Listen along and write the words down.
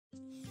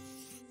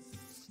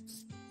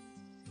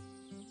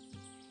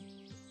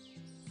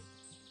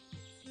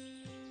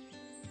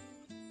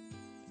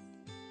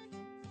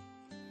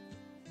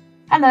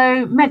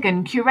Hello,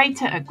 Megan,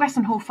 Curator at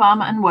Gressenhall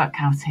Farm and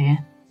Workhouse here.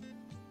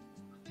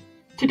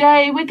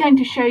 Today we're going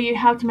to show you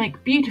how to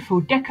make beautiful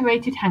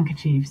decorated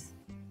handkerchiefs.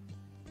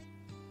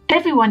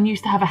 Everyone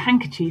used to have a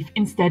handkerchief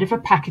instead of a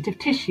packet of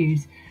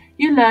tissues.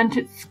 You learnt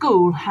at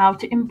school how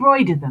to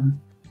embroider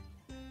them.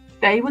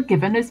 They were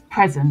given as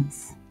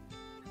presents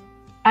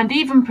and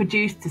even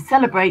produced to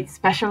celebrate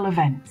special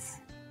events.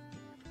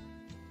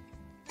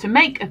 To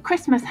make a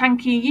Christmas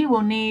hanky, you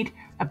will need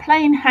a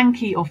plain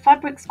hanky or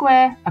fabric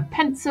square, a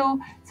pencil,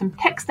 some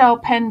textile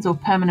pens or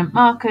permanent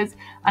markers,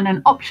 and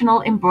an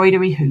optional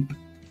embroidery hoop.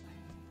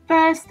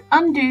 First,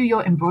 undo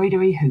your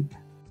embroidery hoop.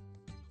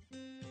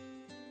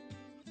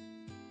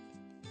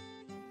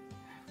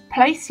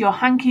 Place your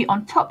hanky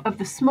on top of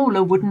the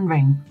smaller wooden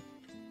ring.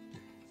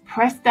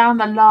 Press down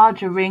the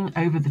larger ring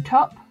over the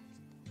top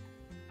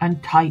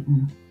and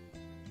tighten.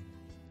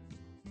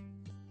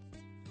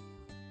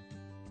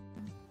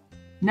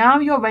 Now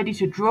you're ready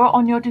to draw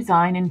on your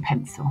design in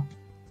pencil.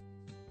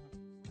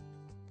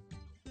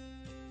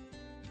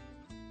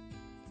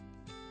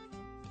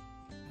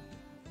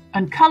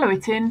 And colour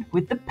it in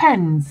with the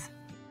pens.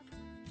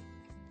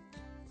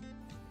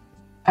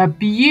 A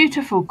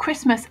beautiful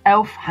Christmas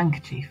elf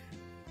handkerchief.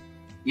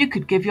 You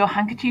could give your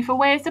handkerchief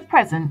away as a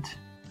present,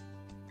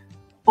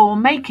 or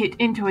make it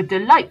into a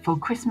delightful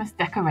Christmas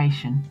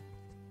decoration.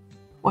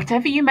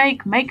 Whatever you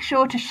make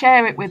sure to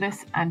share it with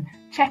us and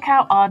check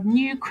out our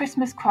new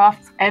Christmas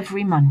crafts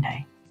every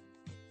Monday.